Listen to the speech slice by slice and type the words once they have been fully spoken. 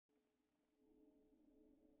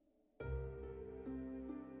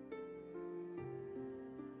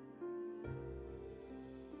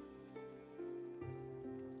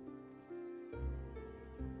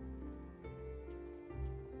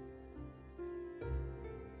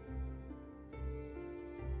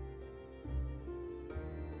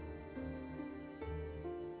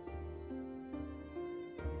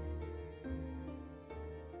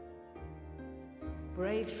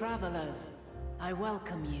Brave travelers, I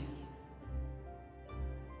welcome you.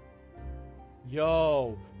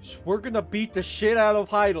 Yo, we're gonna beat the shit out of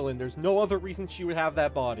Heidelin. There's no other reason she would have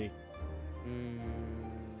that body.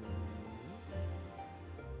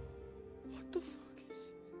 What the fuck is...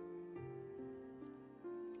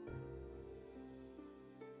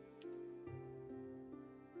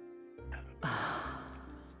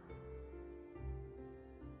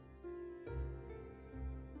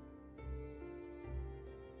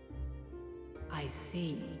 I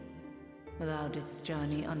see. Thou didst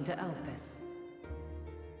journey unto Elpis.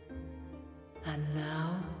 And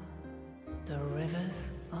now, the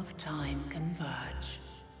rivers of time converge.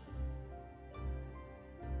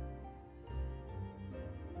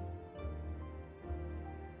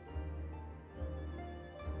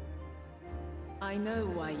 I know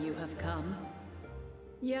why you have come.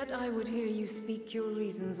 Yet I would hear you speak your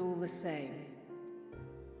reasons all the same.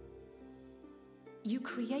 You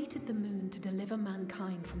created the moon to deliver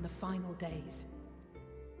mankind from the final days.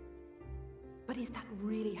 But is that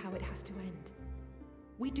really how it has to end?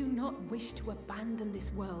 We do not wish to abandon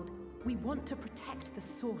this world. We want to protect the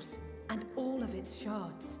source and all of its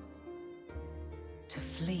shards. To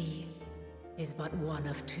flee is but one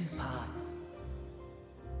of two paths.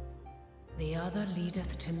 The other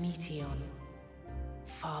leadeth to Meteon,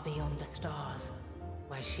 far beyond the stars,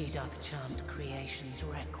 where she doth chant creation's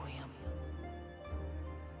requiem.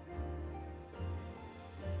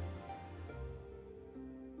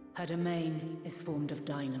 Her domain is formed of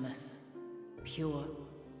dynamis, pure,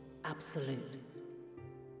 absolute.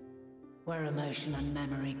 Where emotion and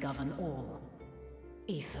memory govern all,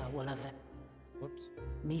 ether will avail. Whoops.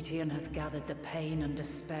 Meteon hath gathered the pain and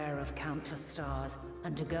despair of countless stars,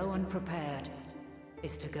 and to go unprepared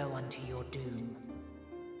is to go unto your doom.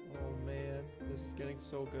 Oh man, this is getting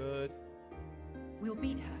so good. We'll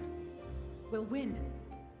beat her. We'll win.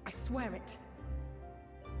 I swear it.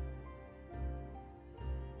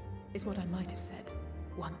 Is what I might have said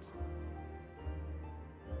once.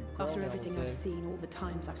 After everything I've seen, all the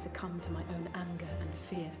times I've succumbed to my own anger and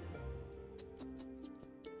fear.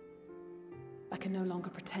 I can no longer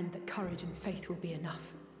pretend that courage and faith will be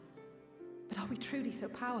enough. But are we truly so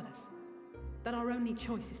powerless? That our only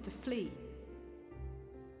choice is to flee?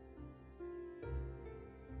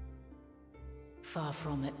 Far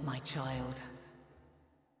from it, my child.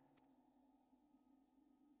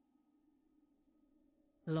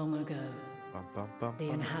 Long ago, the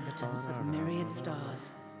inhabitants of myriad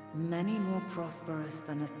stars, many more prosperous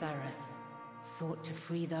than Atheris, sought to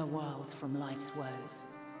free their worlds from life's woes.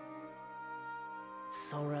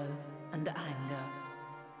 Sorrow and anger,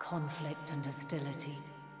 conflict and hostility,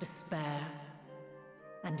 despair,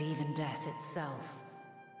 and even death itself.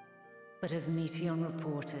 But as Meteon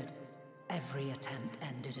reported, every attempt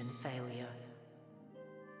ended in failure.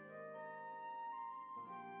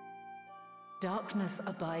 Darkness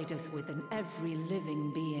abideth within every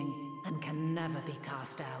living being, and can never be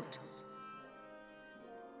cast out.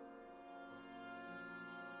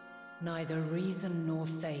 Neither reason nor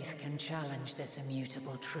faith can challenge this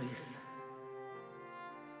immutable truth.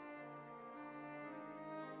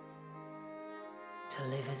 To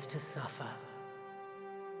live is to suffer.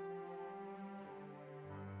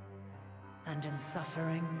 And in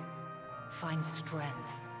suffering, find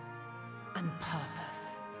strength and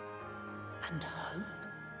purpose. And hope.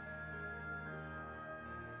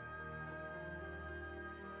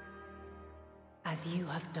 As you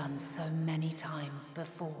have done so many times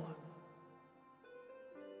before.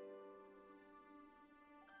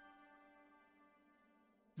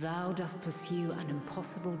 Thou dost pursue an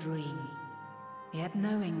impossible dream, yet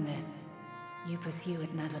knowing this, you pursue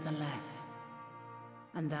it nevertheless.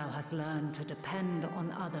 And thou hast learned to depend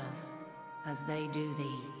on others as they do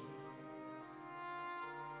thee.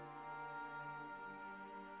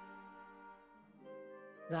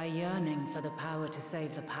 Thy yearning for the power to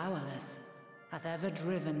save the powerless hath ever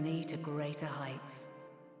driven thee to greater heights.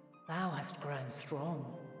 Thou hast grown strong.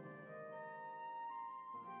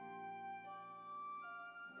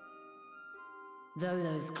 Though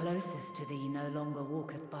those closest to thee no longer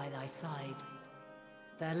walketh by thy side,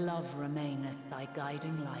 their love remaineth thy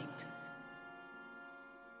guiding light.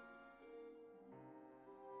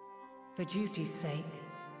 For duty's sake,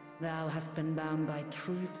 thou hast been bound by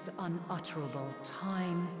truths unutterable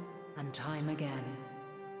time and time again.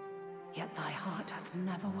 Yet thy heart hath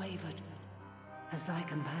never wavered, as thy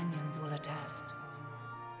companions will attest.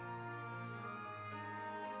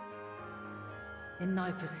 In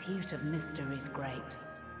thy pursuit of mysteries great,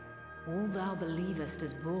 all thou believest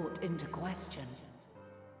is brought into question.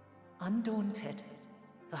 Undaunted,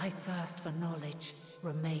 thy thirst for knowledge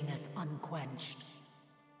remaineth unquenched.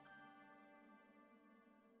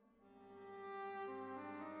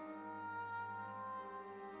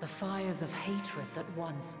 The fires of hatred that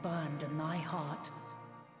once burned in thy heart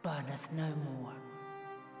burneth no more.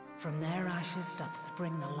 From their ashes doth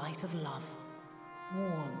spring the light of love,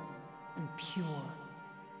 warm and pure.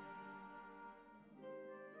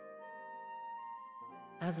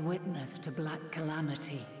 As witness to black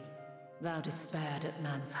calamity, thou despaired at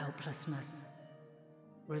man's helplessness.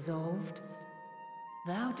 Resolved,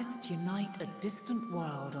 thou didst unite a distant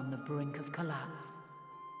world on the brink of collapse.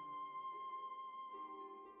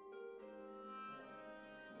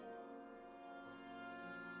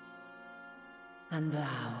 And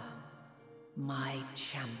thou, my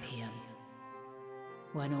champion,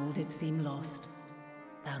 when all did seem lost,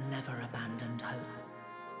 thou never abandoned hope.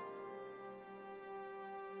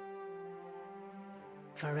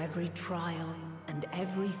 For every trial and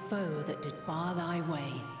every foe that did bar thy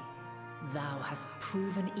way, thou hast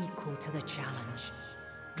proven equal to the challenge,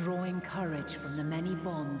 drawing courage from the many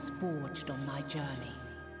bonds forged on thy journey.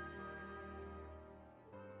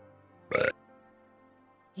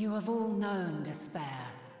 You have all known despair,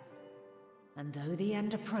 and though the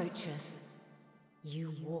end approacheth,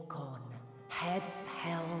 you walk on, heads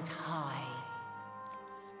held high.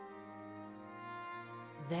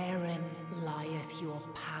 Therein lieth your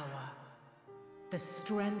power, the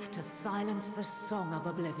strength to silence the song of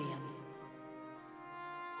oblivion.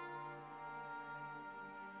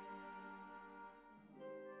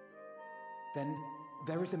 Then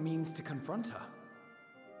there is a means to confront her.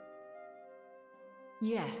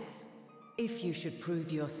 Yes, if you should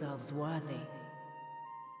prove yourselves worthy.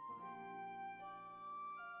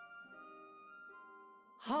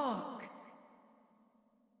 Hark!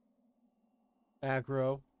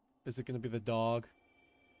 Aggro. Is it gonna be the dog?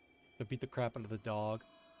 To beat the crap out of the dog?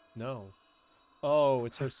 No. Oh,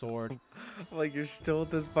 it's her sword. Like, you're still at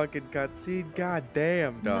this fucking cutscene? God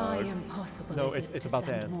damn, dog. Nigh impossible No, is it's it about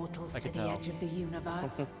to to send end. mortals I to can the tell. edge of the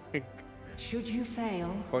universe. Should you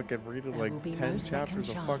fail, Fucking reading there will like be 10 no second chapters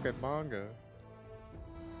of fucking chance. manga.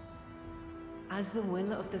 as the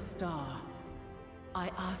will of the star, I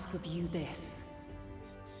ask of you this.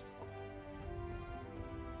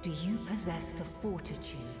 Do you possess the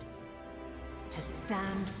fortitude to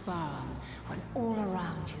stand firm when all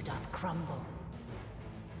around you doth crumble?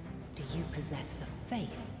 Do you possess the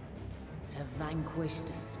faith to vanquish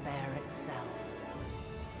despair itself?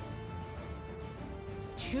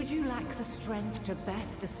 Should you lack the strength to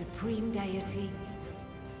best a supreme deity,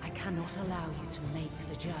 I cannot allow you to make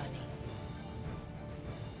the journey.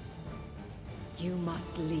 You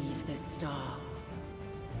must leave this star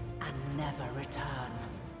and never return.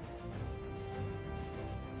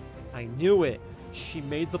 I knew it. She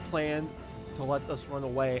made the plan to let us run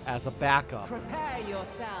away as a backup. Prepare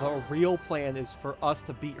yourself. The real plan is for us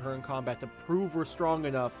to beat her in combat, to prove we're strong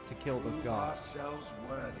enough to kill the Prove god. ourselves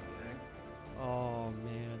worthy, eh? Oh,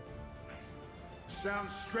 man.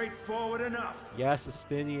 Sounds straightforward enough. Yes,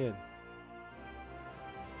 Estinian.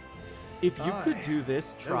 If you could do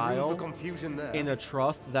this No room trial for confusion there. in a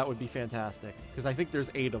trust, that would be fantastic. Because I think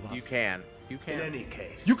there's 8 of us. You can. You In can. any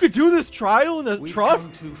case, You could do this trial in a we've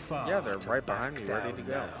trust? come too far. Yeah, they're to right back behind you, ready to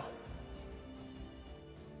down go. now.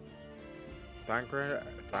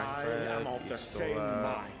 I am of the same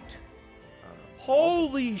mind.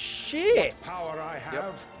 Holy shit! Power I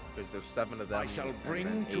have, Because there's 7 of them. I shall and bring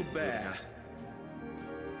then to 8 bear. goodness.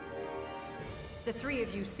 The three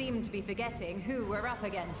of you seem to be forgetting who we're up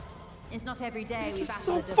against. It's not every day we is battle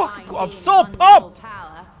so a divine fucking cool. I'm being so of untold pumped!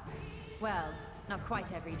 power. Well, not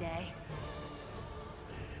quite every day.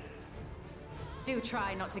 Do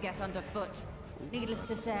try not to get underfoot. Needless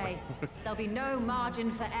to say, there'll be no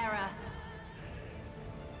margin for error.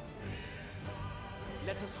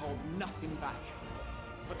 Let us hold nothing back.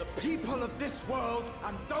 For the people of this world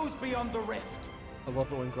and those beyond the rift. I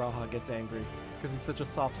love it when Graha gets angry. Because he's such a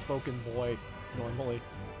soft-spoken boy, normally.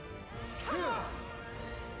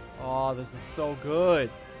 Oh, this is so good.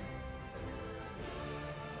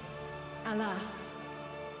 Alas,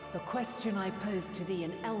 the question I posed to thee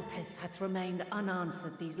in Elpis hath remained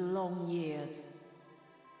unanswered these long years.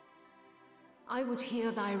 I would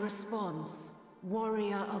hear thy response,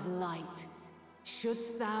 warrior of light,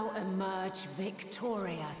 shouldst thou emerge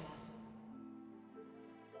victorious.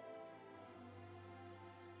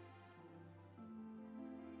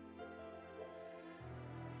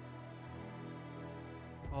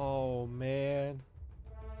 Oh, man.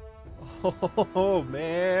 Oh,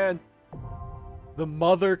 man. The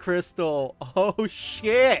Mother Crystal. Oh,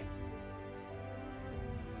 shit.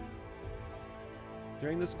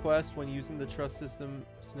 During this quest, when using the trust system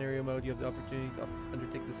scenario mode, you have the opportunity to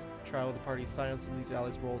undertake this trial of the party. Silence some of these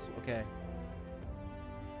allies' roles. Okay.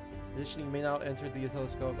 In addition, you may now enter the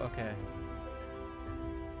telescope. Okay.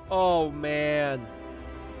 Oh man.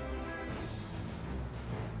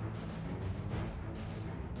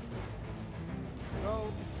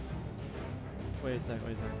 No. Wait a second,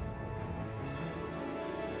 wait a second.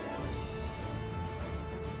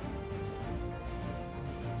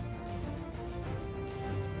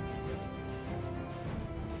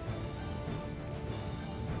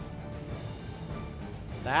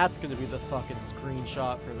 That's gonna be the fucking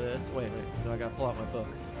screenshot for this. Wait, no, I gotta pull out my book.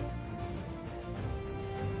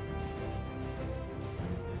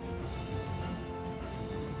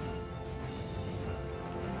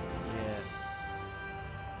 Yeah.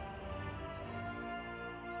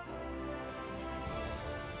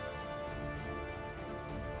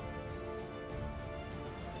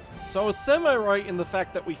 So I was semi-right in the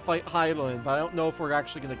fact that we fight Hyland, but I don't know if we're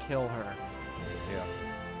actually gonna kill her. Yeah.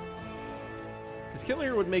 Because killing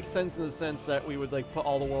her would make sense in the sense that we would, like, put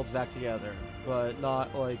all the worlds back together, but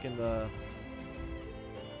not, like, in the,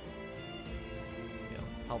 you know,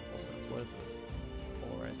 helpful sense. What is this?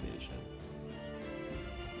 Polarization.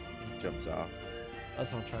 Jumps off.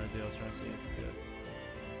 That's what I'm trying to do. I was trying to see. Good.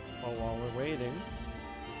 Well, while we're waiting,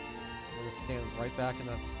 we're going to stand right back in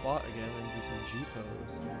that spot again and do some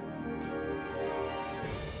G-pose.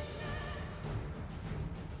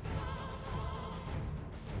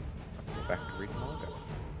 Go back to reading manga.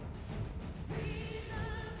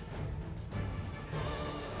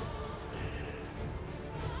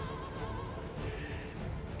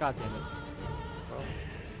 God damn it. Well,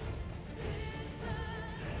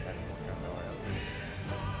 that didn't work out how I hoped.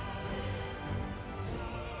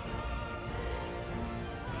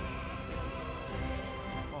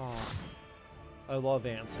 Oh, I love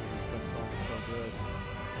answers. That song's so good.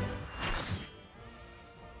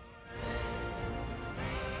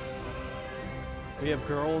 We have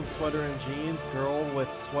girl in sweater and jeans, girl with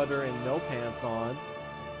sweater and no pants on.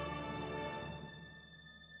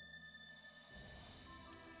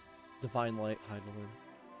 Divine Light, Heidelin.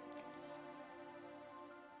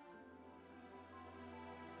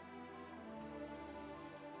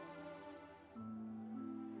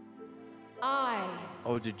 I,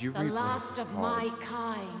 Oh, did you the read last of my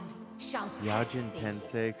kind, shall test Yajin thee.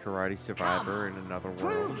 Tensei Karate Survivor in Another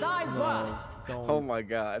Prove World? thy No, worth. don't. Oh my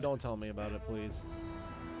god. Don't tell me about it, please.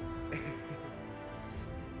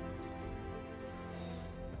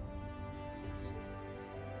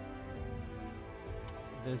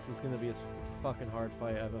 This is gonna be a fucking hard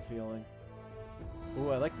fight, I have a feeling.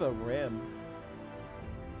 Ooh, I like the rim.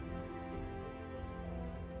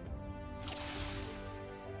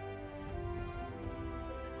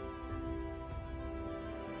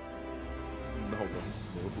 No one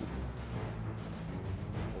move.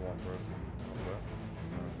 Hold on, bro.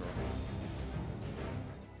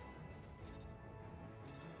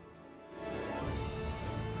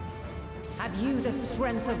 Have you the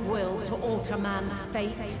strength of will to alter man's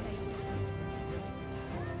fate?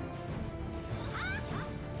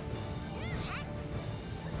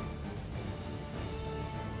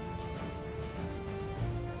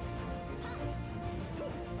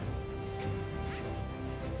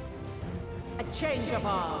 A change of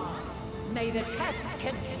arms. May the test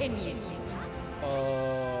continue.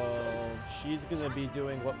 Oh, she's gonna be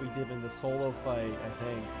doing what we did in the solo fight, I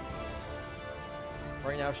think.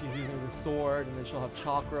 Right now she's using the sword, and then she'll have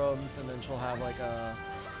chakrams, and then she'll have like a...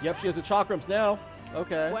 Yep, she has the chakrams now.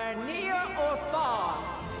 Okay. We're near or far.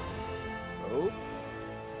 Oh,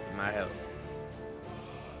 my health.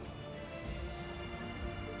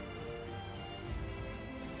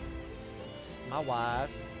 My wife.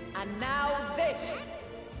 And now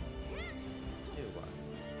this.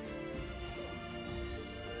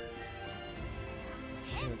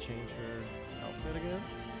 She's gonna change her outfit again.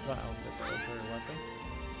 Not outfit, but her weapon.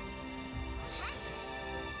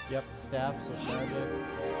 Yep, staff, so magic.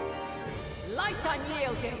 Light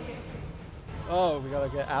unyielding. Oh, we gotta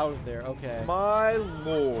get out of there. Okay. My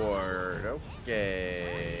lord.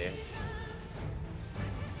 Okay.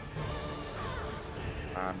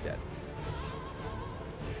 I'm dead.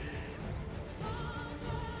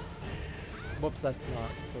 Whoops, that's not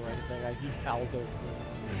the right thing. I used Aldo.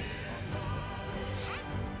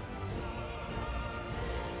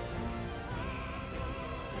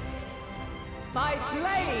 My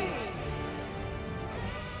blade.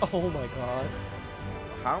 Oh my god.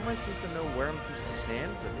 How am I supposed to know where I'm supposed to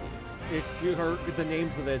stand for these? It's the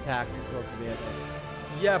names of the attacks are supposed to be, I think.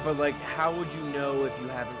 Yeah, but like, how would you know if you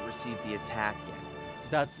haven't received the attack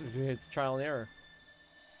yet? It's trial and error.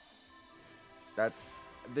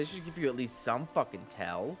 They should give you at least some fucking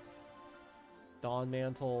tell. Dawn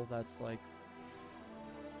Mantle, that's like...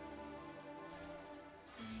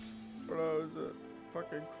 What is it?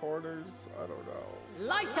 fucking corners. I don't know.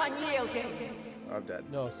 Light unyielding. I'm dead.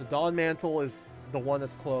 No, so Dawn Mantle is the one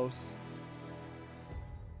that's close.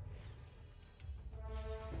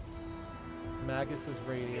 Magus is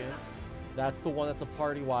Radiance. That's the one that's a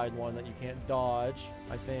party-wide one that you can't dodge,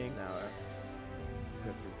 I think. Now,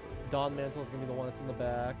 Dawn Mantle is going to be the one that's in the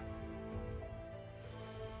back.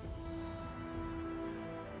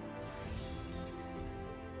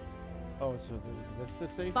 Oh, so is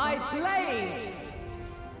this a safe By one? blade.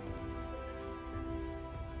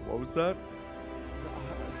 what was that?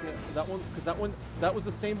 See, that one, because that was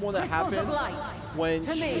the same one that Crystals of happened light. when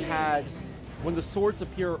To she me. had, when the swords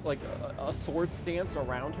appear, like a sword stance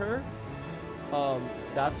around her.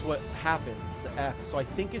 That's what happens, the X. So I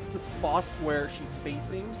think it's the spots where she's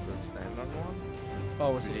facing. To stand on one?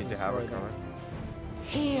 Oh, it's We this need to one's have right it there. coming.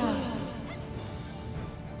 Here.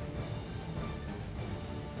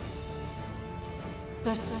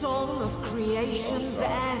 The song of creation's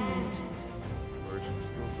end. Where's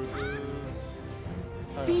go for this?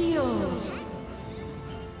 Feel.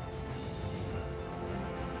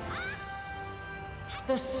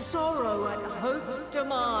 The sorrow at hope's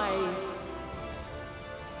demise.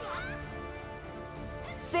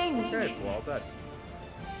 Think. Okay, well done.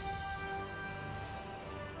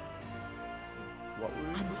 What were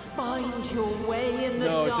we And find your way in the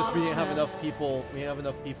No, it's darkness. just we didn't have enough people. We didn't have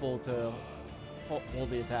enough people to hold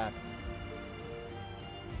the attack.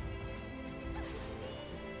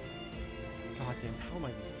 God damn! How am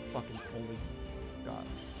I fucking holy? God,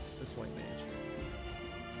 this white mage.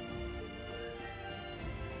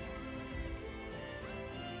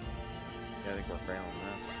 Yeah, I think we're failing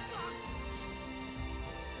this.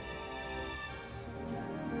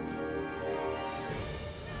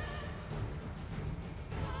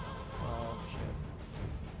 Oh shit.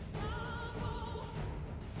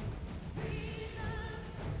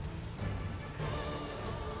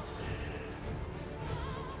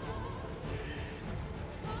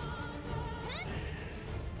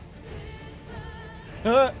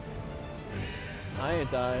 I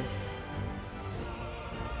ain't dying.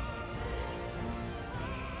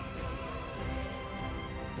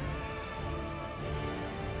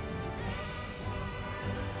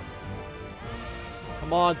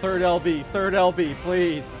 Come on, third LB,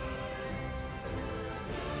 please.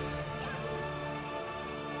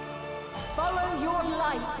 Follow your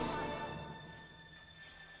light.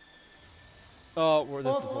 Oh, this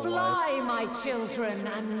Or is a wipe. fly, my children,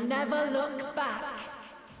 and never look back.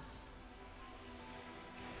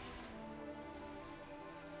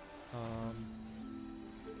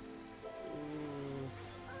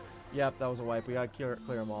 Yep, that was a wipe. We gotta clear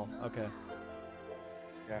them all. Okay.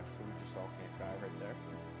 Yeah, so we just all can't die right there.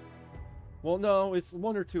 Well, no, it's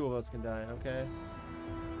one or two of us can die. Okay.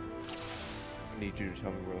 I need you to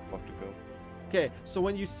tell me where the fuck to go. Okay, so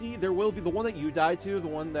when you see, there will be the one that you died to, the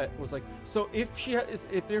one that was like, so if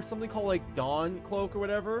if there's something called like Dawn Cloak or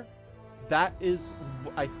whatever, that is,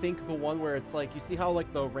 I think, the one where it's like, you see how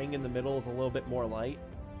like the ring in the middle is a little bit more light?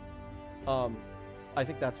 I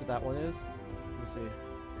think that's what that one is. Let me see.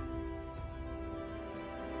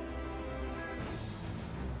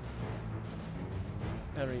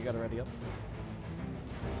 Henry, you got it ready up?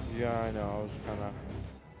 Yeah, I know. I was kind of.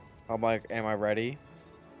 I'm like, am I ready?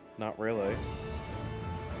 Not really.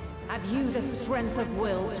 Have you the strength of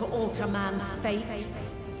will to alter man's fate?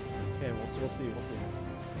 Okay, we'll see.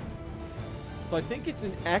 So I think it's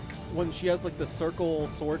an X when she has like the circle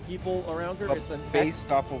sword people around her. But It's an based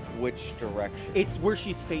X. off of which direction? It's where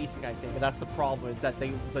she's facing, I think, and that's the problem, is that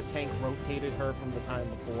the tank rotated her from the time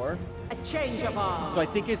before. A change of arms. So I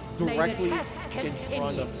think it's May the directly test in front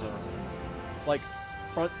continue. of her. Like,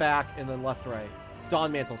 front, back, and then left, right.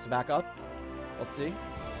 Dawn Mantle, so back up. Let's see.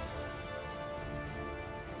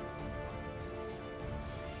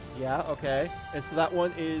 Yeah, okay. And so that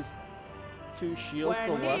one is two shields to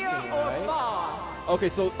the We're left near and or right. far. Okay,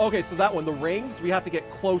 so that one, the rings, we have to get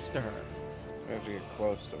close to her. We have to get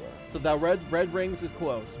close to her. So that red rings is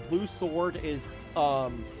close. Blue sword is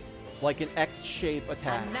like an X shape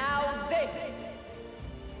attack. And now this.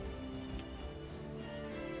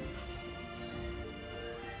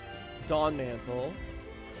 Dawn Mantle.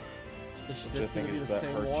 Is Which this I gonna think be is the that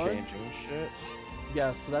same her one? changing shit.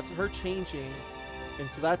 Yeah, so that's her changing. And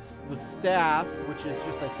so that's the staff, which is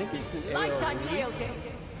just, I think it's an Light AoE. unyielding.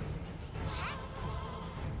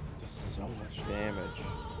 Just so much damage.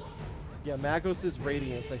 Yeah, Magos'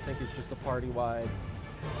 Radiance, I think, is just a party-wide.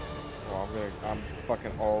 Well, I'm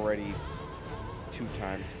fucking already 2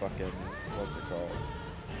 times fucking, what's it called?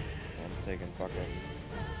 I'm taking fucking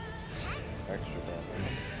extra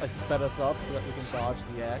damage. I sped us up so that we can dodge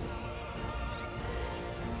the X.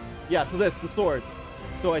 Yeah, so this, the swords.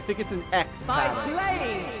 So I think it's an X By pattern.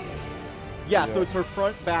 blade! Yeah, so it's her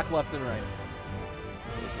front, back, left, and right.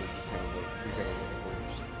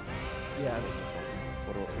 Yeah, this is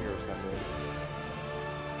What do here's something?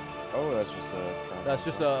 Oh, that's just a. That's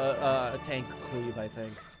just a tank cleave, I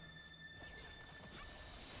think.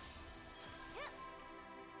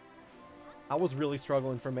 I was really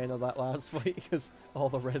struggling for mana that last fight because all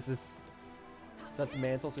the reses. So that's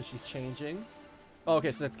Mantle, so she's changing. Oh,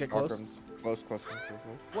 okay, so let's get close. Close.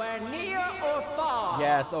 We're near or far.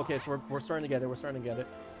 Yes, okay, so we're starting to get it. We're starting to get it.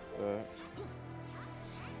 Uh,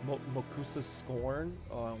 Mokusa Scorn?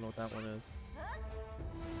 Oh, I don't know what that one is.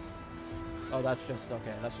 Oh, that's just,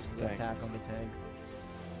 okay, that's just the Tank. attack on the tank.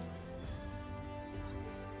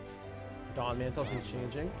 Dawn Mantle, she's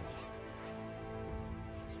changing.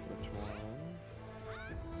 which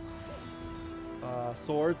one?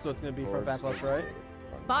 Sword, so it's going to be front, back, left, right.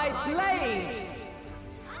 By blade!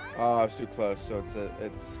 Oh, I was too close. So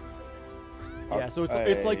it's. Yeah, so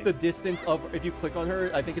it's like the distance of, if you click on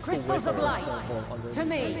her, I think it's Crystals the width of of her light, circle under to the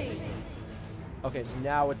me. tank. Okay, so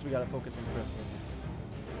now we got to focus on crystals.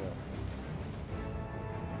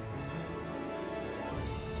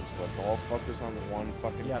 So let's all focus on the one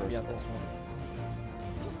fucking Yeah, crystal. this one.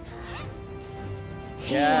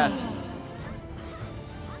 Yes!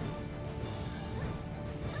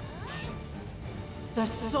 The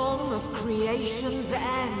song of creation's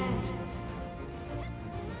end.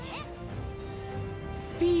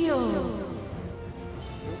 Feel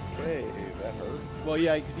Okay, that hurt. Well,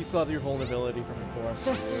 yeah, because you still have your vulnerability from before.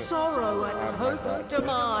 the sorrow at hope's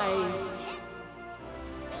demise.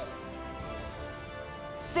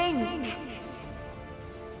 Think.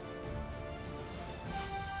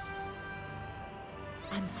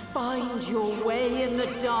 And find your way in the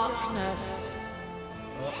darkness.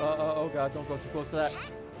 Oh god, don't go too close to that.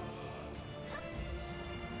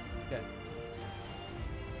 Okay.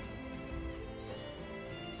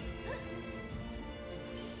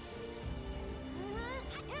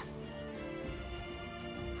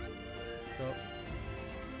 Go.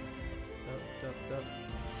 Dup.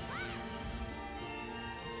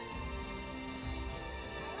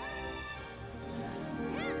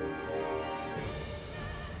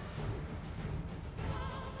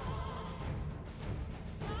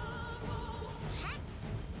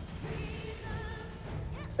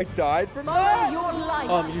 I died from Follow that? your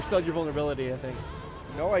light. You still had your vulnerability, I think.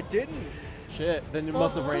 No, I didn't. Shit, then you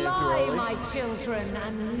must have ran in too Fly, early. my children,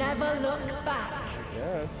 and never look back.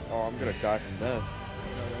 Yes. Oh, I'm gonna die from this.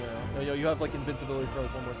 No, you have like invincibility for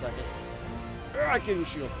like 1 more second. I give you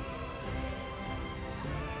shield.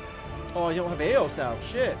 Oh, you don't have Aeos out.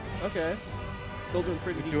 Shit. Okay. Still doing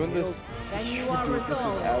pretty decent Doing this. heals. Then you We're are doing this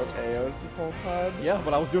resolved. without AOs this whole time. Yeah,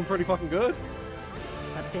 but I was doing pretty fucking good.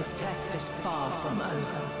 But this test is far from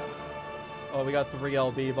over. Oh, we got 3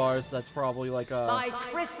 LB bars. That's probably like a By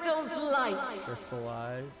crystal's light.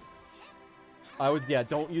 crystallized. I would, yeah,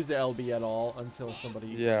 don't use the LB at all until somebody.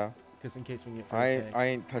 Yeah. Because in case we get I first tank.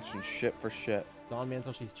 ain't touching shit for shit. Dawn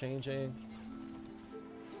Mantle, she's changing.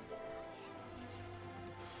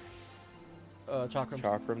 Chakrams.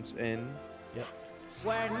 Chakrams in. Yep.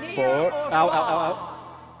 We're near Four. or Ow, far. ow, ow,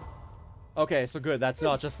 ow. Okay, so good. That's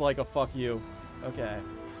not just like a fuck you. Okay.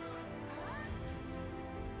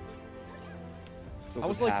 I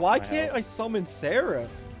was like, why can't I summon Seraph?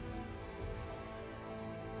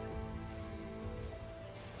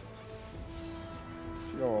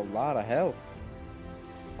 Yo, a lot of health.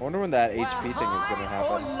 I wonder when that We're HP thing is high gonna or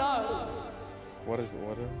happen. low. What is it?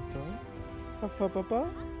 What is it?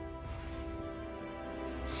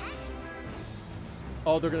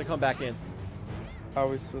 Oh, they're gonna come back in. How are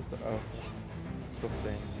we supposed to? Oh, still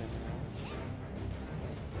same.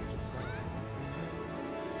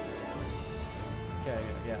 Okay,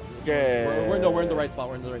 yeah. Okay. We're in the right spot.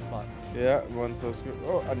 We're in the right spot. Yeah, one so good.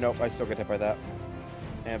 Oh, nope, I still get hit by that.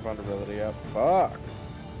 And vulnerability up. Fuck.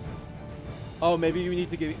 Oh, maybe you need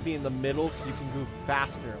to be in the middle because you can move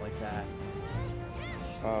faster like that.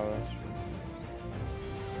 Oh, that's true.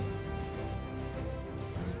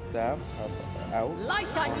 Staff, out.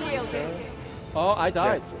 Light unyielding. Oh, I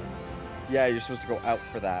died. Yes. Yeah, you're supposed to go out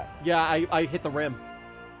for that. Yeah, I hit the rim.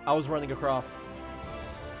 I was running across.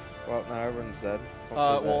 Well, now everyone's dead.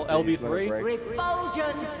 Well, Hopefully that- LB3? break.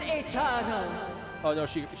 Refulgence eternal. Oh no,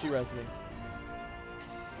 she rezzed me.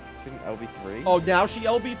 She an LB3? Oh, now she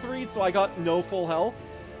LB3'd, so I got no full health.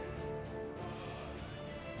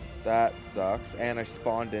 That sucks. And I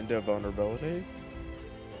spawned into vulnerability.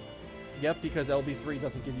 Yep, because LB3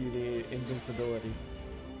 doesn't give you the invincibility.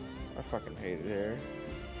 I fucking hate it here.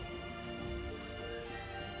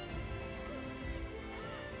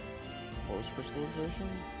 What was crystallization?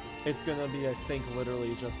 It's gonna be, I think,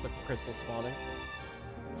 literally just the crystal spawning.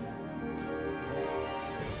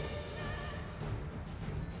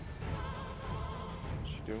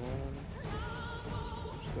 What's she doing?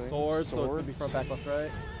 Swords, so it's gonna be front, back, left,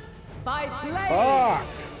 right. By blade! Fuck!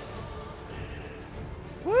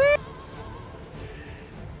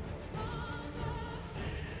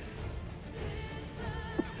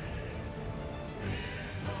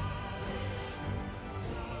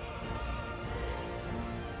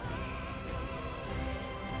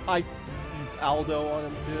 I used Aldo on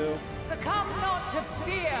him too. Succumb not to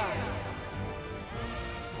fear!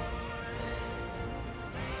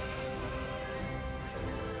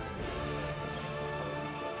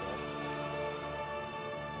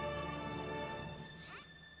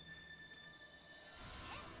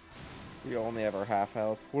 We only have our half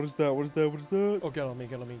health. What is that? What is that? What is that? Oh, get on me,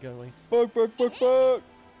 get on me, get on me. Fuck, fuck, fuck, fuck!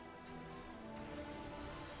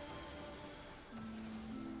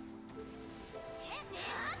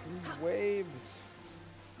 These waves.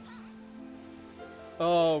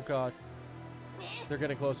 Oh god. They're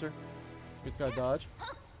getting closer. It's gotta dodge.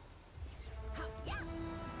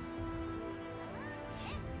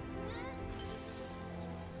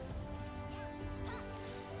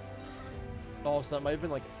 Oh, so that might have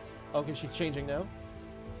been like... Okay, she's changing now.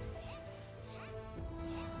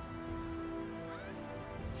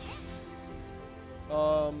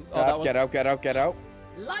 Oh, that one's... Get out, get out, get out.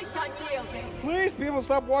 Light unyielding! Please, people,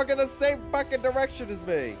 stop walking the same fucking direction as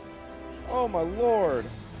me. Oh my lord.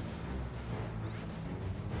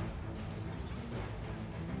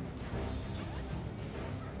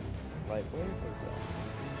 Like, what is that?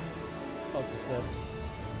 Oh, it's just this.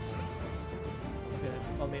 Okay,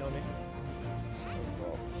 on me, on me.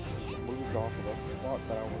 Well, moved off of the spot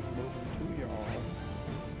that I was moving to you on.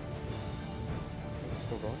 Is it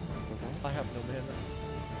still going? Is it still going? I have no mana.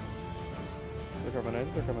 They're coming in,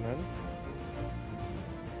 they're coming in.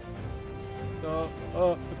 You're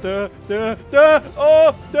dead.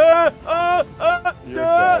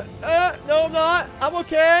 No, I'm not. I'm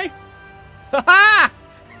okay. Haha!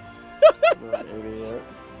 You're an idiot.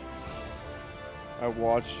 I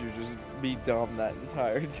watched you just be dumb that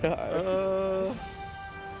entire time.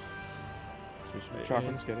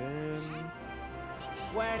 Chocolates, get in.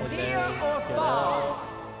 Where Okay, near or get far! out.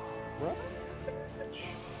 Right.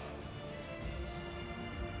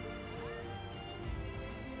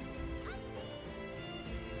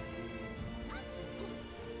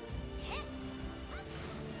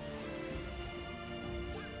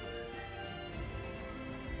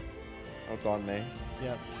 Oh, it's on me.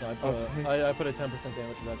 Yeah, so I put a 10%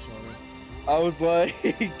 damage reduction on it. I was like,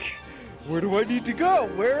 where do I need to go?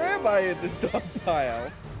 Where am I in this dog pile?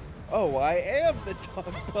 Oh, I am the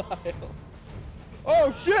dog pile.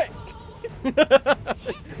 Oh, shit!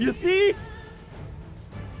 You see?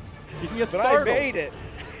 You can get But startled. I made it.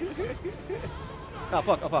 Oh,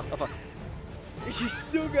 fuck, oh, fuck, oh, fuck. You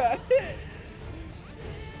still got hit.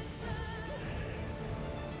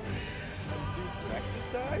 Dude's neck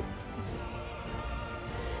just died.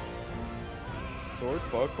 Sword,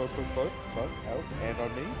 fuck, fuck, fuck, fuck, fuck, out, and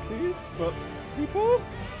on me, please. Whoop. People!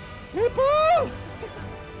 People!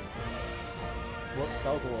 Whoops,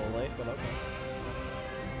 that was a little late, but okay.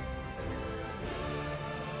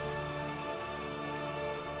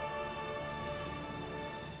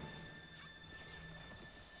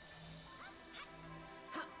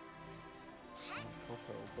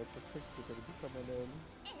 But the pigs are gonna be coming in.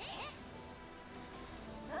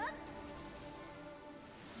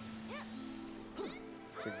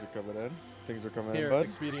 Things are coming in. Things are coming Here, in, bud.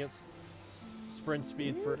 expedience. Sprint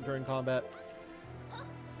speed for during combat.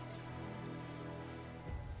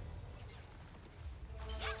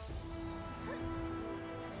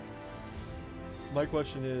 My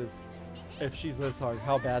question is, if she's this hard,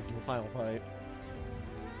 how bad's the final fight?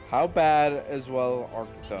 How bad as well are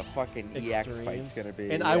the fucking EX Extremes. fights gonna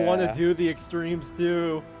be? And I want to do the extremes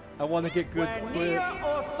too. I want to get good Where quick. near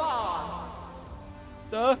or far!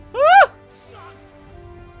 Ah!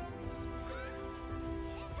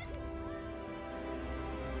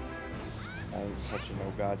 I ain't touching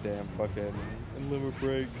no goddamn fucking limit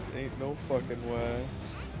breaks. Ain't no fucking way.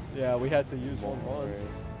 Yeah, we had to use one Limit once.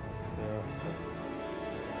 breaks. Yeah, let's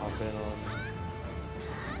hop in on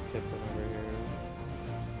Kippen over here.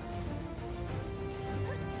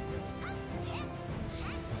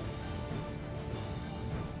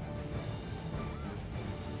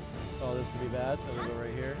 Oh, this could be bad. I'm gonna go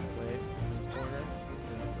right here. Wait, in this corner. Yeah,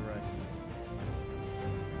 to the right.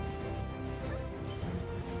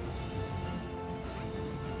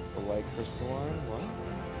 The light crystalline, what?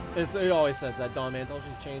 It always says that. Dawn Mantle,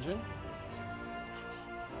 she's changing.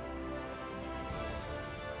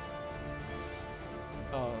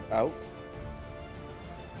 Out.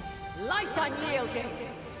 Light unyielding!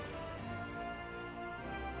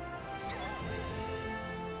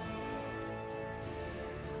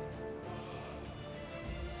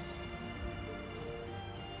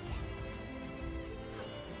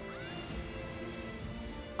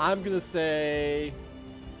 I'm gonna say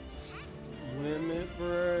limit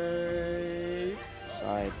break.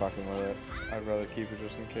 I ain't fucking with it. I'd rather keep it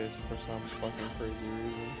just in case for some fucking crazy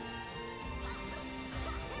reason.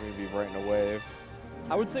 We're gonna be right in a wave.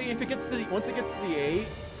 I would say if it gets to the, once it gets to the 8,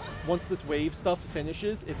 once this wave stuff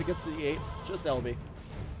finishes, if it gets to the 8, just LB.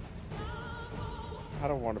 I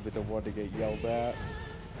don't want to be the one to get yelled at.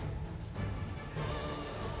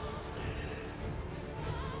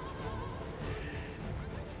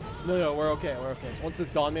 No, we're okay. We're okay. So once this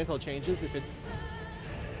Dawn Mantle changes, if it's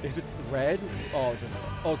red,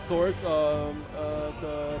 it's swords.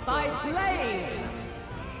 By blade!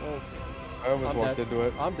 Oh, I almost I'm walked dead. into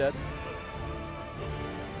it. I'm dead.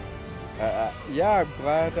 Yeah, I'm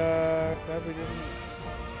glad we didn't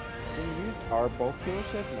use our bulk healer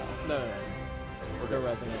set. No. No. We're good.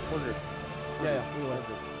 We're good. Yeah, we went.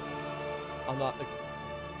 I'm not.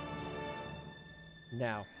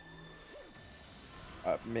 Now.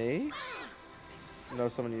 Me? No,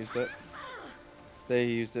 someone used it. They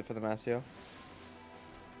used it for the Masio.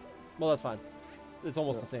 Well, that's fine. It's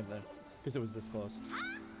almost the same thing because it was this close.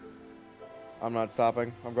 I'm not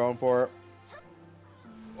stopping. I'm going for it.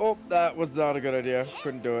 Oh, that was not a good idea.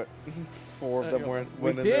 Couldn't do it. 4 of them went.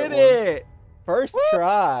 We did it! First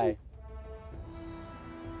try.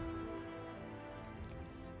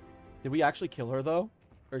 Did we actually kill her though,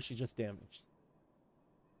 or is she just damaged?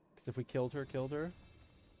 Because if we killed her,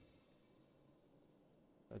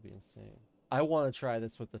 that'd be insane. I want to try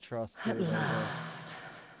this with the trust. At last,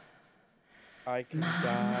 I can man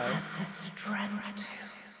die. has the strength to.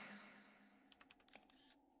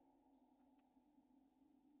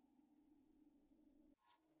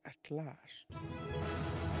 At last.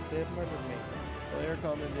 They murdered me. Player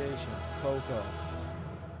commendation, Coco.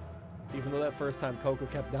 Even though that first time Coco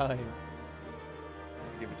kept dying.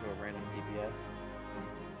 Give it to a random DPS.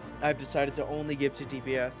 I've decided to only give to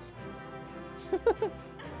DPS.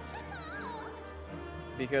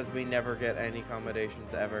 Because we never get any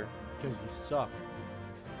accommodations ever. Because you suck.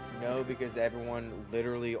 No, because everyone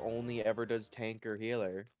literally only ever does tank or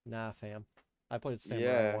healer. Nah, fam. I played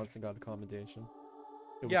Samurai once and got a commendation.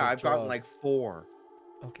 Yeah, I've gotten like 4.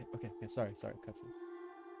 Okay, sorry, cutscene.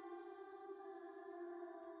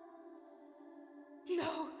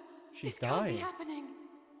 No! She's this can't be dying. happening.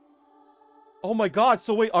 Oh my god,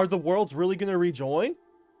 so wait, are the worlds really gonna rejoin?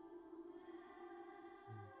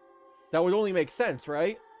 That would only make sense,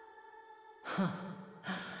 right?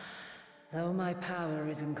 Though my power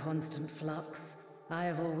is in constant flux, I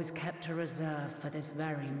have always kept a reserve for this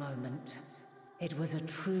very moment. It was a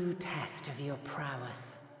true test of your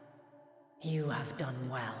prowess. You have done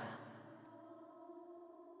well.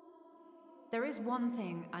 There is one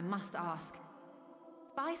thing I must ask.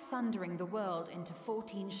 By sundering the world into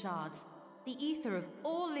 14 shards, the ether of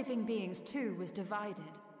all living beings too was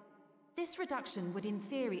divided. This reduction would in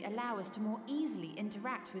theory allow us to more easily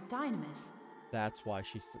interact with Dynamis. That's why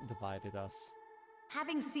she divided us.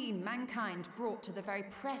 Having seen mankind brought to the very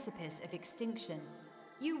precipice of extinction,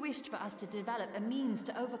 you wished for us to develop a means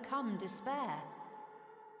to overcome despair.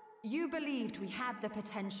 You believed we had the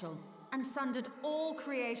potential, and sundered all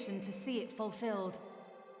creation to see it fulfilled,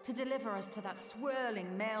 to deliver us to that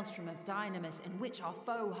swirling maelstrom of Dynamis in which our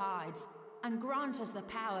foe hides, and grant us the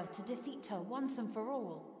power to defeat her once and for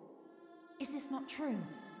all. Is this not true?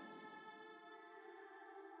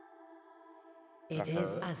 It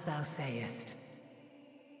is as thou sayest.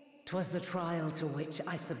 'Twas the trial to which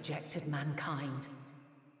I subjected mankind,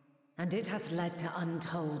 and it hath led to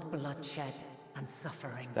untold bloodshed and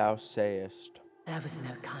suffering. Thou sayest. There was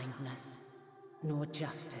no kindness, nor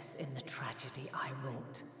justice in the tragedy I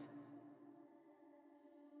wrought.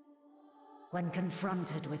 When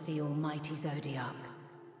confronted with the almighty Zodiac,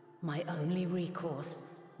 my only recourse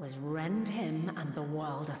was rend him and the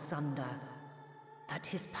world asunder, that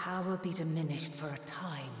his power be diminished for a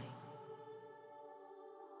time.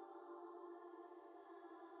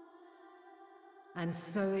 And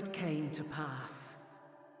so it came to pass.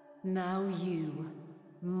 Now you,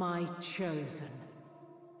 my chosen,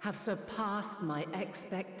 have surpassed my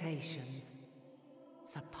expectations,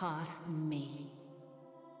 surpassed me.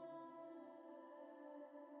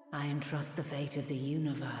 I entrust the fate of the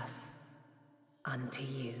universe unto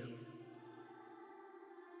you.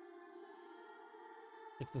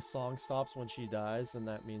 If the song stops when she dies, then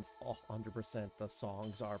that means 100% the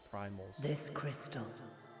songs are primals. This crystal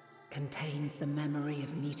contains the memory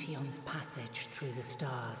of Meteion's passage through the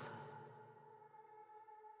stars.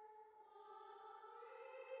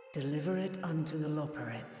 Deliver it unto the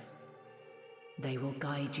Loporrits. They will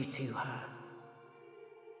guide you to her.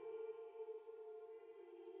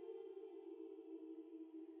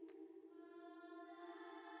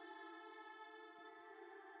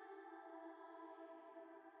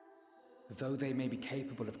 Though they may be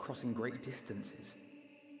capable of crossing great distances,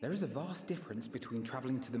 there is a vast difference between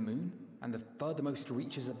traveling to the moon and the furthermost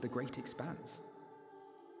reaches of the great expanse.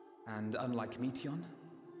 And unlike Meteion,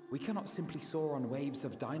 we cannot simply soar on waves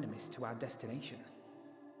of dynamis to our destination.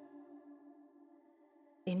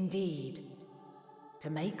 Indeed. To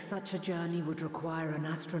make such a journey would require an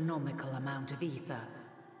astronomical amount of ether.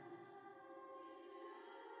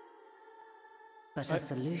 But a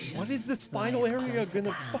solution. What is this final lieth area close at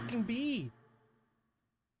gonna hand. fucking be?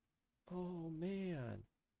 Oh man.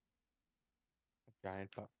 A giant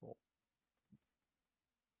fuckhole.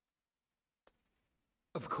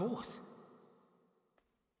 Of course.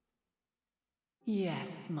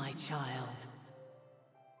 Yes, my child.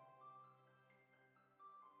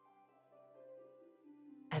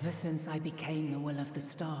 Ever since I became the will of the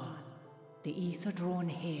star, the ether drawn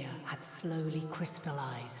here had slowly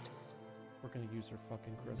crystallized. We're gonna use her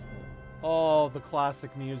fucking crystal. Oh, the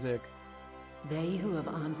classic music. They who have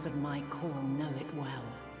answered my call know it well.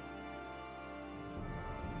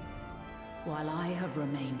 While I have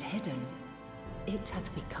remained hidden, it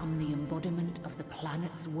hath become the embodiment of the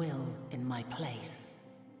planet's will in my place.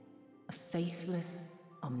 A faceless,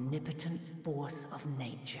 omnipotent force of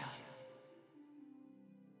nature.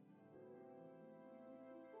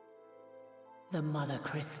 The Mother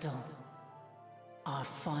Crystal, our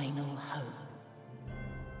final hope.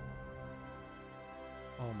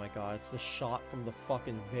 Oh my god, it's the shot from the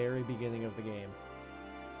fucking very beginning of the game.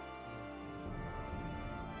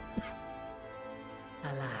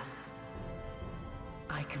 Alas,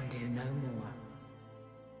 I can do no more.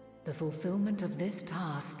 The fulfillment of this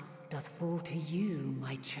task doth fall to you,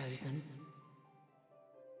 my chosen.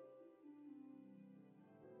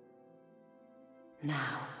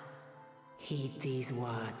 Now, heed these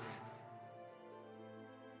words.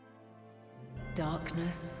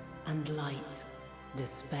 Darkness and light,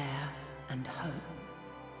 despair and hope.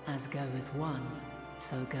 As goeth one,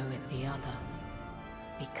 so goeth the other.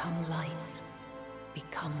 Become light,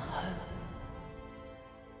 become hope.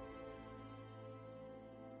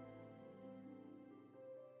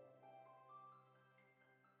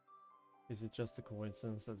 Is it just a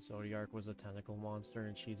coincidence that Zodiac was a tentacle monster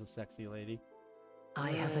and she's a sexy lady?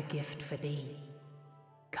 I have a gift for thee.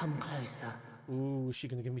 Come closer. Ooh, is she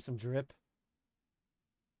gonna give me some drip?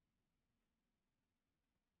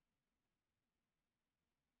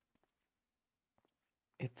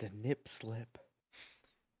 It's a nip slip.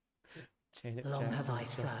 Janet Long have Jackson, I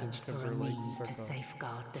Justin searched for a Timberlake, means to circa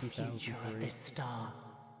safeguard the future of 2003. this star.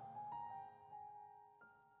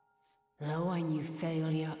 Though I knew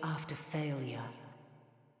failure after failure,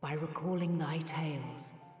 by recalling thy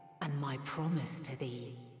tales and my promise to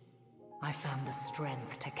thee, I found the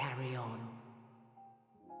strength to carry on.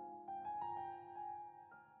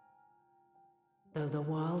 Though the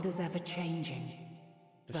world is ever changing,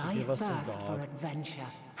 Does she thy give us some thirst for dog? adventure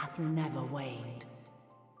hath never waned.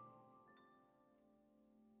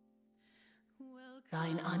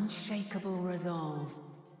 Thine unshakable resolve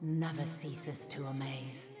never ceases to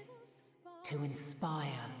amaze, to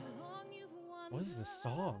inspire. What is this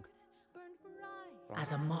song?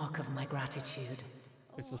 As a mark of my gratitude,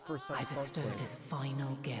 It's the first time I the song's bestow played. this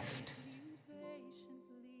final gift.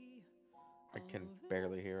 I can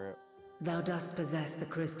barely hear it. Thou dost possess the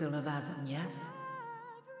crystal of Azan, yes?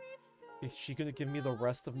 Is she gonna give me the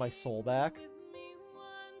rest of my soul back?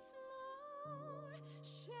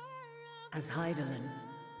 As Heidelin,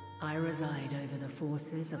 I reside over the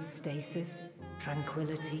forces of stasis,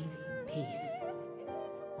 tranquility, peace.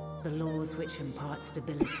 The laws which impart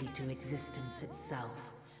stability to existence itself.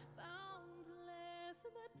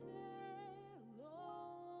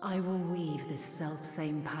 I will weave this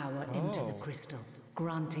self-same power into the Oh. crystal,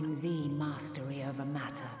 granting thee mastery over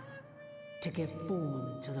matter, to give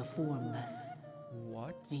form to the formless.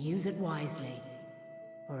 What? Use it wisely,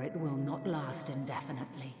 for it will not last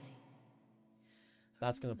indefinitely.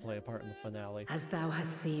 That's gonna play a part in the finale. As thou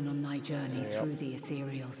hast seen on thy journey through the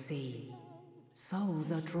ethereal sea,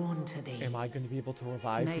 souls are drawn to thee. Am I gonna be able to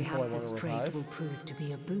revive people I Mayhap want this to trait revive? will prove to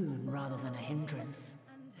be a boon rather than a hindrance.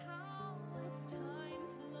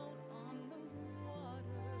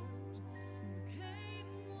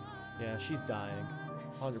 Yeah, she's dying.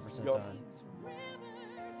 100% Yup. dying.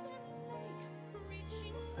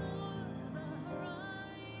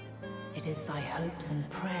 It is thy hopes and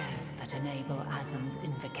prayers that enable Azam's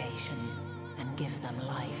invocations and give them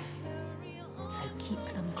life. So keep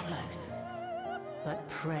them close. But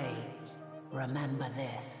pray, remember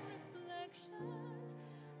this.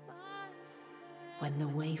 When the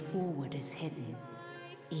way forward is hidden,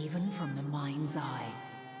 even from the mind's eye,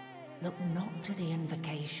 look not to the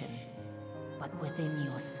invocation, but within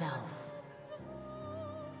yourself.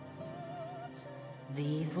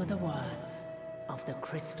 These were the words of the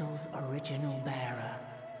crystal's original bearer.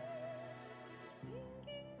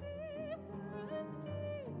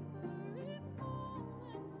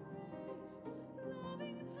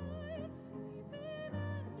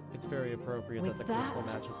 It's very appropriate With that the crystal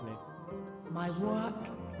that, matches me. My work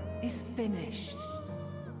is finished.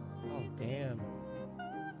 Oh, damn.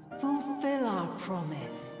 Fulfill our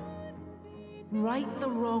promise. Right the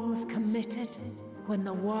wrongs committed when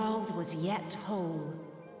the world was yet whole.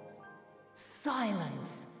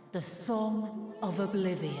 Silence the song of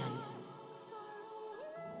oblivion.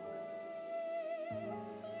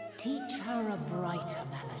 Teach her a brighter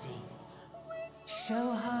melody.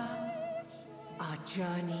 Show her our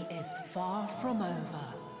journey is far from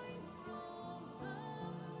over.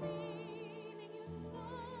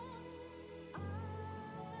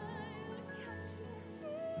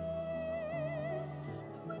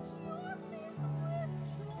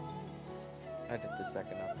 I did the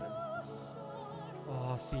second option.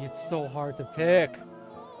 Oh, see, it's so hard to pick.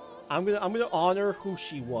 I'm gonna honor who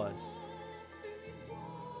she was.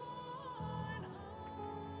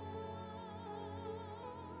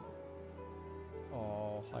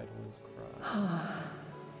 Oh, Heidelman's crying.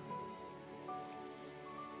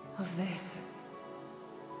 Of this,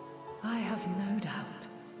 I have no doubt.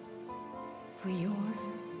 For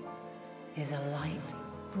yours is a light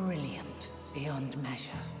brilliant beyond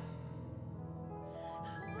measure.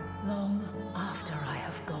 Long after I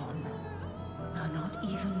have gone, though not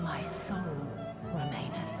even my soul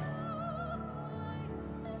remaineth,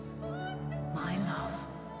 my love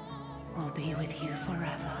will be with you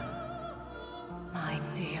forever, my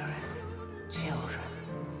dearest children.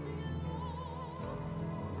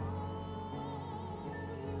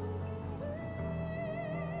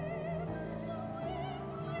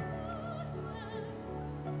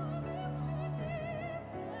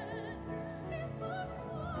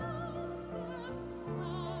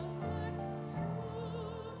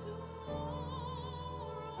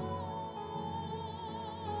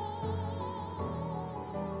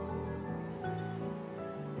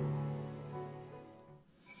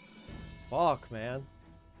 Fuck, man.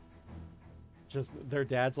 Just their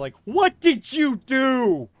dad's like, what did you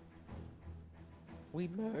do? We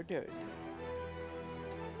murdered.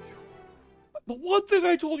 The one thing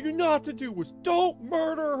I told you not to do was don't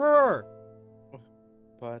murder her.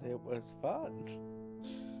 But it was fun.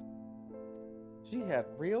 She had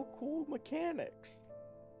real cool mechanics.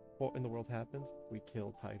 What in the world happened? We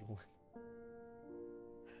killed Heidelman.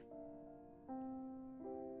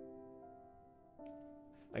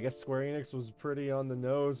 I guess Square Enix was pretty on the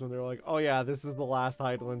nose when they're like, oh yeah, this is the last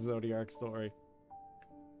Heidelman Zodiac story.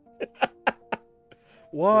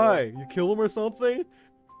 Why? You kill him or something?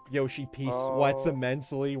 Yoshi P sweats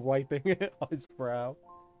immensely, wiping it on his brow.